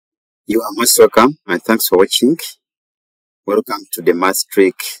You are most welcome and thanks for watching. Welcome to the Math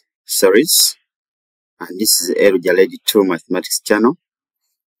Trick series, and this is Olympiad 2 Mathematics channel.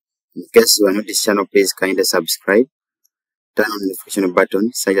 In case you are not this channel, please kindly subscribe, turn on the notification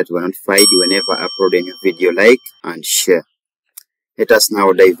button so that you are notified whenever I upload a new video. Like and share. Let us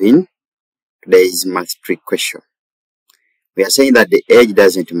now dive in today's Math Trick question. We are saying that the age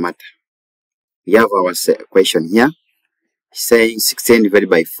doesn't matter. We have our question here saying 16 divided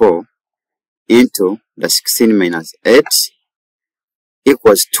by 4 into the 16 minus 8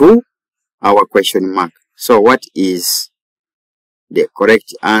 equals to our question mark. So what is the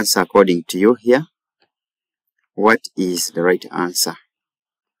correct answer according to you here? What is the right answer?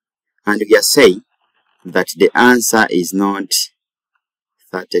 And we are saying that the answer is not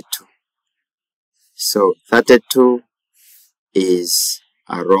 32. So 32 is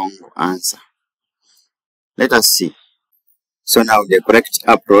a wrong answer. Let us see. So now the correct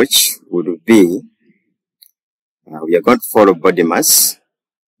approach would be, we are going to follow BODMAS.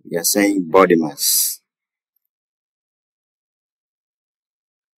 We are saying BODMAS,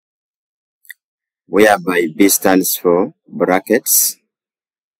 whereby B stands for brackets,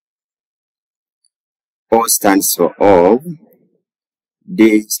 O stands for of,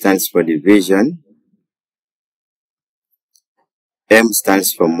 D stands for division, M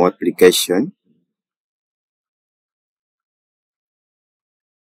stands for multiplication,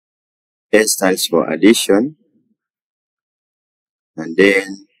 A stands for addition, and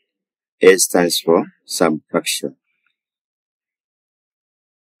then A stands for subtraction,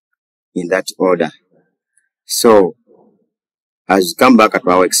 in that order. So, as we come back at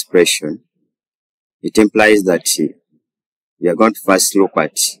our expression, it implies that we are going to first look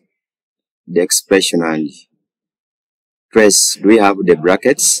at the expression and trace, do we have the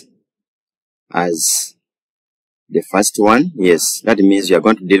brackets as the first one? Yes, that means we are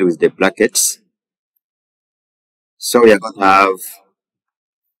going to deal with the brackets. So we are going to have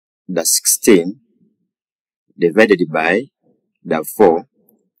the 16 divided by the 4,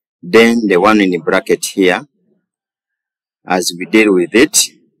 then the one in the bracket here. As we deal with it,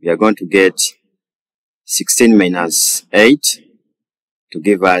 we are going to get 16 minus 8 to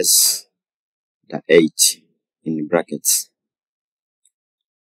give us the 8 in the brackets.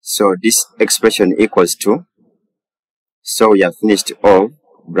 So this expression equals to, so we have finished of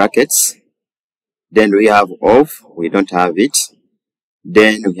brackets, then we have of, we don't have it,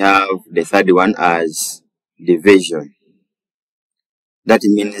 then we have the third one as division. That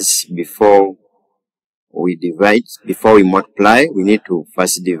means before we divide, before we multiply, we need to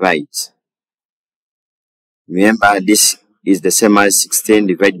first divide. Remember, this is the same as 16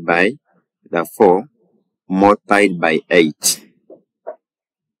 divided by the 4 multiplied by 8.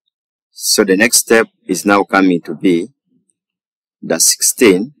 So the next step is now coming to be the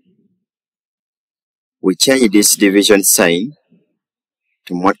 16. We change this division sign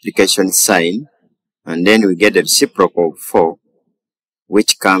to multiplication sign, and then we get the reciprocal of 4,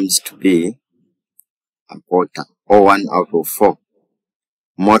 which comes to be a quarter, or 1 out of 4,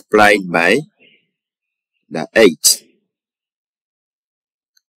 multiplied by the 8.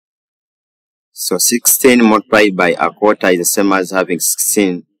 So 16 multiplied by a quarter is the same as having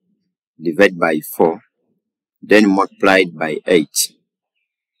 16 divided by 4, then multiplied by 8.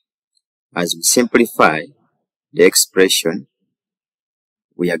 As we simplify the expression,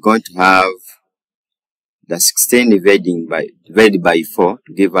 we are going to have the 16 divided by 4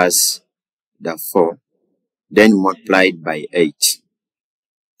 to give us the 4, then multiplied by 8.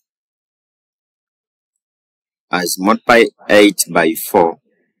 As multiply 8 by 4,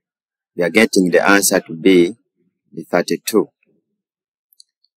 we are getting the answer to be the 32.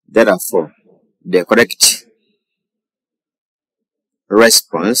 Therefore, the correct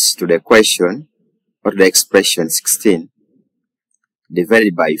response to the question or the expression 16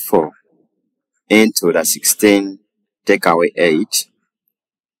 divided by 4 into the 16 take away 8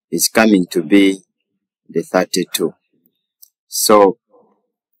 is coming to be the 32. So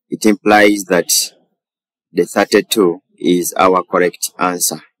it implies that the 32 is our correct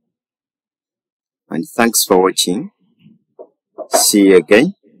answer. And thanks for watching. See you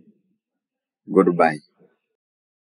again. Goodbye.